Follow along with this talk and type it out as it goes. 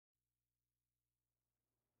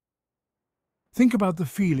Think about the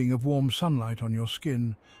feeling of warm sunlight on your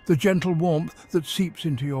skin, the gentle warmth that seeps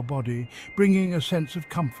into your body, bringing a sense of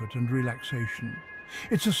comfort and relaxation.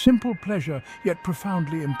 It's a simple pleasure, yet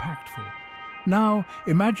profoundly impactful. Now,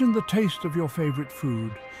 imagine the taste of your favorite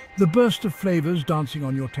food, the burst of flavors dancing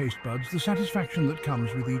on your taste buds, the satisfaction that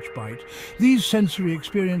comes with each bite. These sensory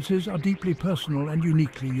experiences are deeply personal and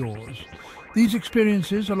uniquely yours. These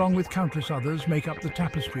experiences, along with countless others, make up the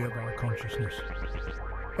tapestry of our consciousness.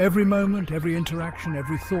 Every moment, every interaction,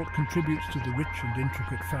 every thought contributes to the rich and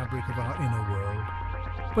intricate fabric of our inner world.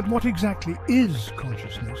 But what exactly is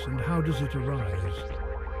consciousness, and how does it arise?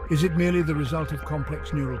 Is it merely the result of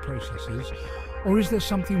complex neural processes, or is there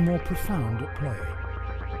something more profound at play?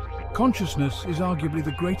 Consciousness is arguably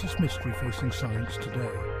the greatest mystery facing science today.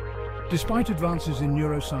 Despite advances in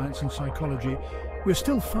neuroscience and psychology, we're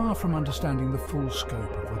still far from understanding the full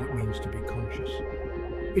scope of what it means to be conscious.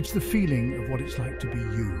 It's the feeling of what it's like to be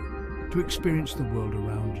you, to experience the world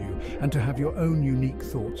around you, and to have your own unique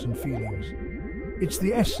thoughts and feelings. It's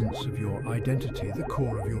the essence of your identity, the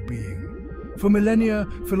core of your being. For millennia,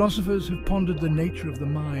 philosophers have pondered the nature of the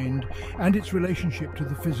mind and its relationship to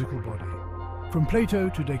the physical body. From Plato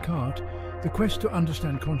to Descartes, the quest to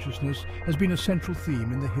understand consciousness has been a central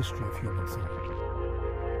theme in the history of human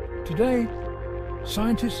thought. Today,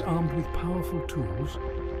 scientists armed with powerful tools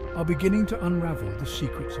are beginning to unravel the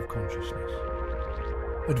secrets of consciousness.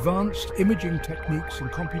 Advanced imaging techniques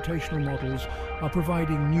and computational models are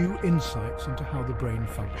providing new insights into how the brain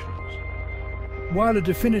functions. While a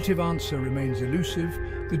definitive answer remains elusive,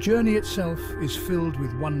 the journey itself is filled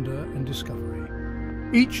with wonder and discovery.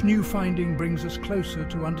 Each new finding brings us closer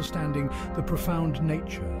to understanding the profound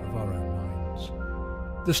nature of our own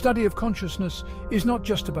minds. The study of consciousness is not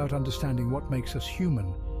just about understanding what makes us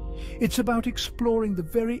human. It's about exploring the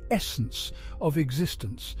very essence of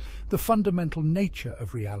existence, the fundamental nature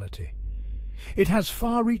of reality. It has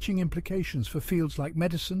far-reaching implications for fields like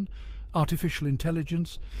medicine, artificial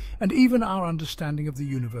intelligence, and even our understanding of the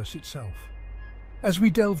universe itself. As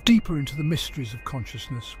we delve deeper into the mysteries of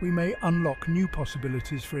consciousness, we may unlock new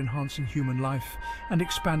possibilities for enhancing human life and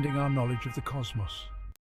expanding our knowledge of the cosmos.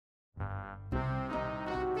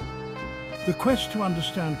 The quest to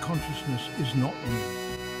understand consciousness is not new.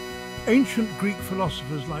 Ancient Greek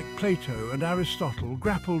philosophers like Plato and Aristotle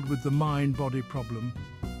grappled with the mind-body problem,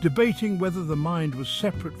 debating whether the mind was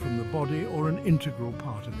separate from the body or an integral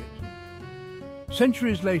part of it.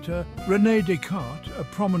 Centuries later, René Descartes, a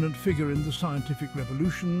prominent figure in the scientific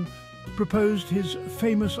revolution, proposed his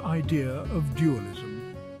famous idea of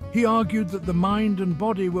dualism. He argued that the mind and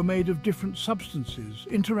body were made of different substances,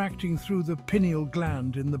 interacting through the pineal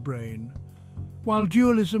gland in the brain. While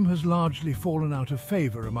dualism has largely fallen out of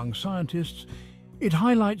favor among scientists, it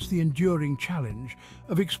highlights the enduring challenge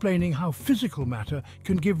of explaining how physical matter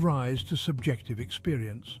can give rise to subjective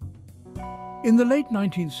experience. In the late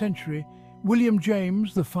 19th century, William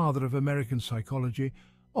James, the father of American psychology,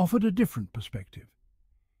 offered a different perspective.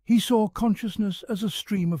 He saw consciousness as a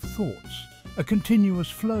stream of thoughts, a continuous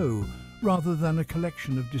flow, rather than a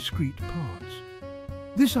collection of discrete parts.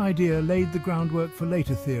 This idea laid the groundwork for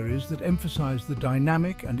later theories that emphasized the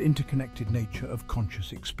dynamic and interconnected nature of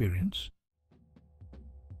conscious experience.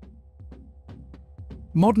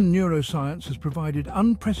 Modern neuroscience has provided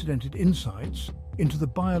unprecedented insights into the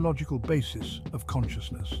biological basis of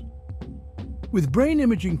consciousness. With brain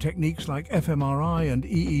imaging techniques like fMRI and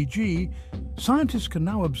EEG, scientists can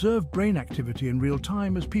now observe brain activity in real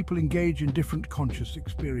time as people engage in different conscious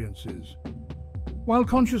experiences. While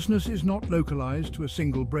consciousness is not localized to a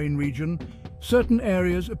single brain region, certain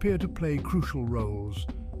areas appear to play crucial roles.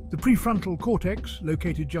 The prefrontal cortex,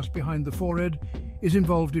 located just behind the forehead, is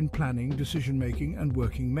involved in planning, decision-making, and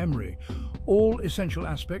working memory, all essential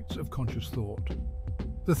aspects of conscious thought.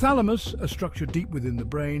 The thalamus, a structure deep within the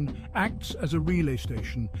brain, acts as a relay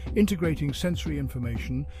station, integrating sensory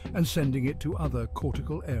information and sending it to other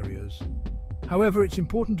cortical areas. However, it's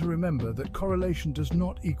important to remember that correlation does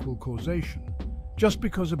not equal causation. Just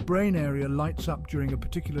because a brain area lights up during a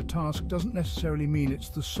particular task doesn't necessarily mean it's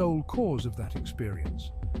the sole cause of that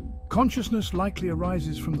experience. Consciousness likely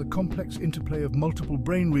arises from the complex interplay of multiple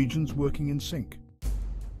brain regions working in sync.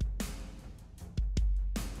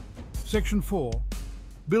 Section 4.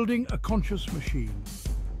 Building a conscious machine.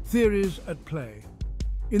 Theories at play.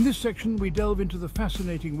 In this section, we delve into the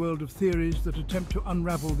fascinating world of theories that attempt to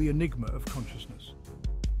unravel the enigma of consciousness.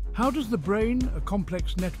 How does the brain, a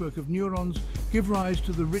complex network of neurons, give rise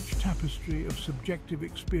to the rich tapestry of subjective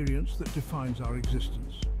experience that defines our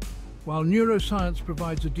existence? While neuroscience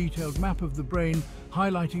provides a detailed map of the brain,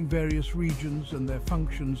 highlighting various regions and their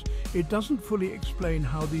functions, it doesn't fully explain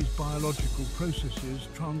how these biological processes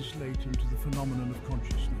translate into the phenomenon of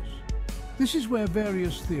consciousness. This is where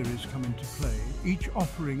various theories come into play, each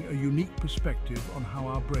offering a unique perspective on how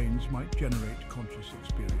our brains might generate conscious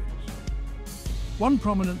experience. One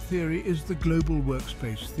prominent theory is the Global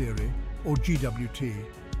Workspace Theory, or GWT.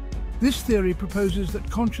 This theory proposes that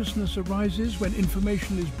consciousness arises when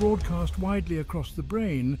information is broadcast widely across the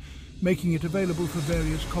brain, making it available for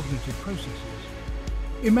various cognitive processes.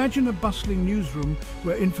 Imagine a bustling newsroom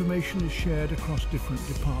where information is shared across different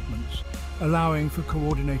departments, allowing for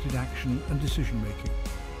coordinated action and decision-making.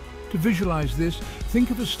 To visualize this, think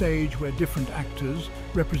of a stage where different actors,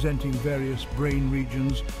 representing various brain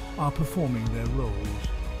regions, are performing their roles.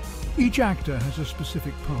 Each actor has a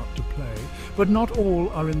specific part to play, but not all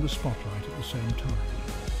are in the spotlight at the same time.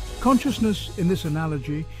 Consciousness, in this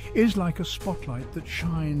analogy, is like a spotlight that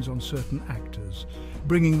shines on certain actors,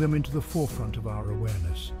 bringing them into the forefront of our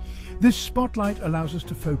awareness. This spotlight allows us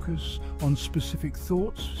to focus on specific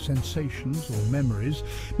thoughts, sensations, or memories,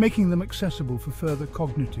 making them accessible for further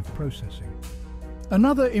cognitive processing.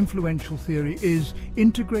 Another influential theory is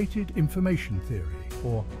Integrated Information Theory,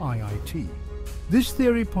 or IIT. This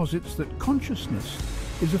theory posits that consciousness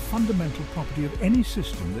is a fundamental property of any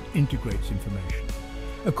system that integrates information.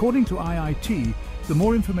 According to IIT, the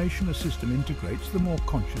more information a system integrates, the more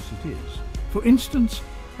conscious it is. For instance,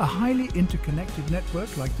 a highly interconnected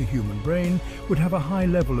network like the human brain would have a high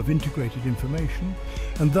level of integrated information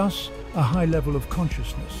and thus a high level of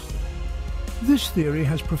consciousness. This theory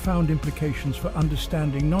has profound implications for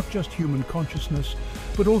understanding not just human consciousness,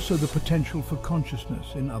 but also the potential for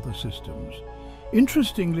consciousness in other systems.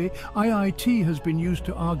 Interestingly, IIT has been used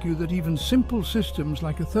to argue that even simple systems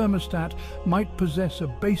like a thermostat might possess a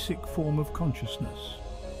basic form of consciousness.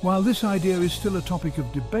 While this idea is still a topic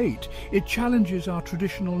of debate, it challenges our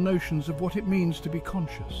traditional notions of what it means to be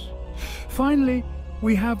conscious. Finally,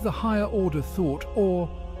 we have the higher order thought, or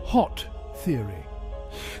HOT theory.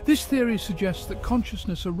 This theory suggests that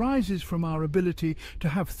consciousness arises from our ability to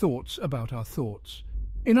have thoughts about our thoughts.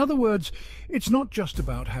 In other words, it's not just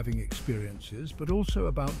about having experiences, but also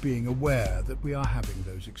about being aware that we are having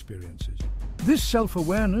those experiences. This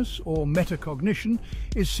self-awareness, or metacognition,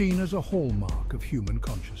 is seen as a hallmark of human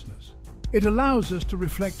consciousness. It allows us to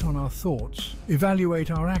reflect on our thoughts,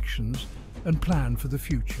 evaluate our actions, and plan for the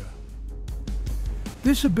future.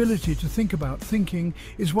 This ability to think about thinking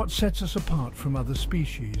is what sets us apart from other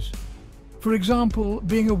species. For example,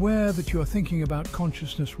 being aware that you are thinking about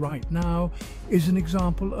consciousness right now is an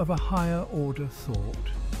example of a higher order thought.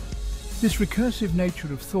 This recursive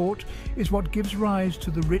nature of thought is what gives rise to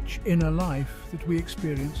the rich inner life that we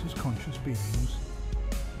experience as conscious beings.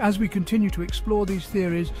 As we continue to explore these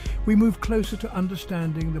theories, we move closer to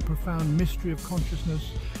understanding the profound mystery of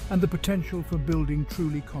consciousness and the potential for building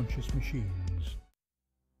truly conscious machines.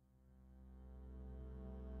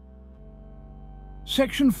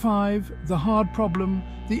 Section 5, the hard problem,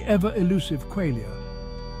 the ever-elusive qualia.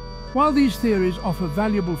 While these theories offer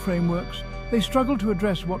valuable frameworks, they struggle to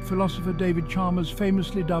address what philosopher David Chalmers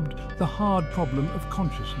famously dubbed the hard problem of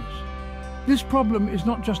consciousness. This problem is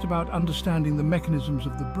not just about understanding the mechanisms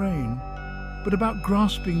of the brain, but about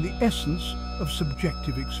grasping the essence of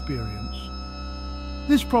subjective experience.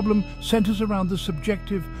 This problem centers around the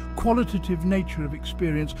subjective, qualitative nature of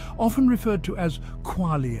experience, often referred to as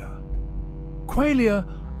qualia. Qualia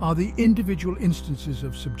are the individual instances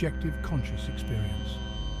of subjective conscious experience.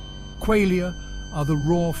 Qualia are the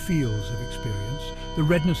raw feels of experience, the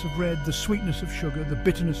redness of red, the sweetness of sugar, the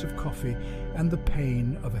bitterness of coffee, and the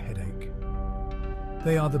pain of a headache.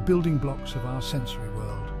 They are the building blocks of our sensory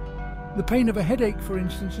world. The pain of a headache, for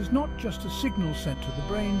instance, is not just a signal sent to the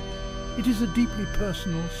brain, it is a deeply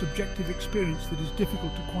personal, subjective experience that is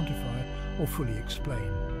difficult to quantify or fully explain.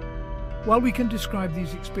 While we can describe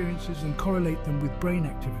these experiences and correlate them with brain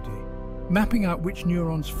activity, mapping out which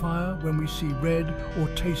neurons fire when we see red or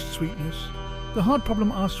taste sweetness, the hard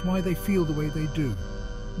problem asks why they feel the way they do.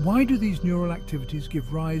 Why do these neural activities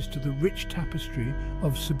give rise to the rich tapestry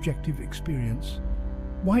of subjective experience?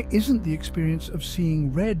 Why isn't the experience of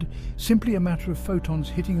seeing red simply a matter of photons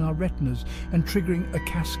hitting our retinas and triggering a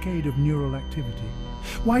cascade of neural activity?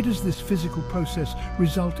 Why does this physical process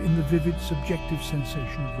result in the vivid subjective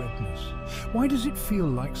sensation of redness? Why does it feel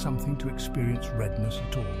like something to experience redness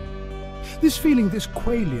at all? This feeling, this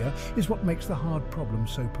qualia, is what makes the hard problem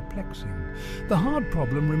so perplexing. The hard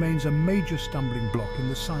problem remains a major stumbling block in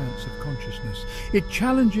the science of consciousness. It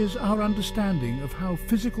challenges our understanding of how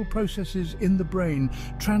physical processes in the brain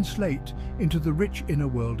translate into the rich inner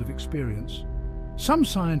world of experience. Some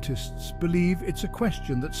scientists believe it's a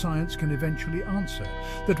question that science can eventually answer,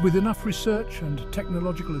 that with enough research and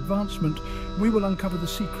technological advancement, we will uncover the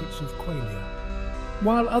secrets of qualia.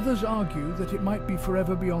 While others argue that it might be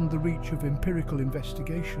forever beyond the reach of empirical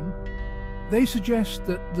investigation, they suggest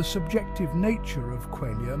that the subjective nature of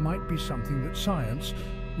qualia might be something that science,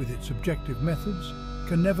 with its objective methods,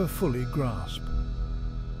 can never fully grasp.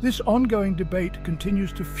 This ongoing debate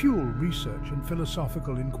continues to fuel research and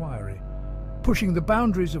philosophical inquiry, pushing the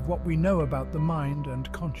boundaries of what we know about the mind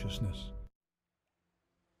and consciousness.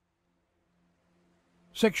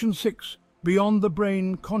 Section 6. Beyond the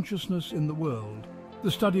brain, consciousness in the world.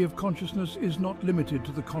 The study of consciousness is not limited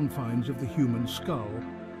to the confines of the human skull.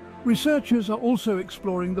 Researchers are also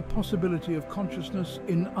exploring the possibility of consciousness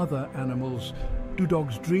in other animals. Do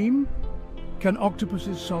dogs dream? Can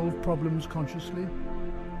octopuses solve problems consciously?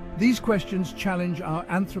 These questions challenge our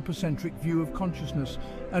anthropocentric view of consciousness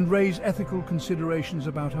and raise ethical considerations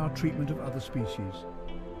about our treatment of other species.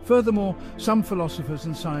 Furthermore, some philosophers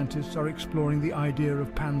and scientists are exploring the idea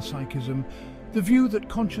of panpsychism, the view that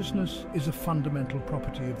consciousness is a fundamental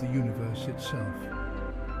property of the universe itself.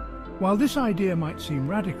 While this idea might seem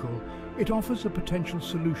radical, it offers a potential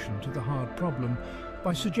solution to the hard problem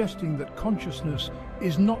by suggesting that consciousness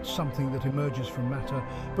is not something that emerges from matter,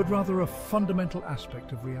 but rather a fundamental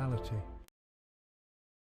aspect of reality.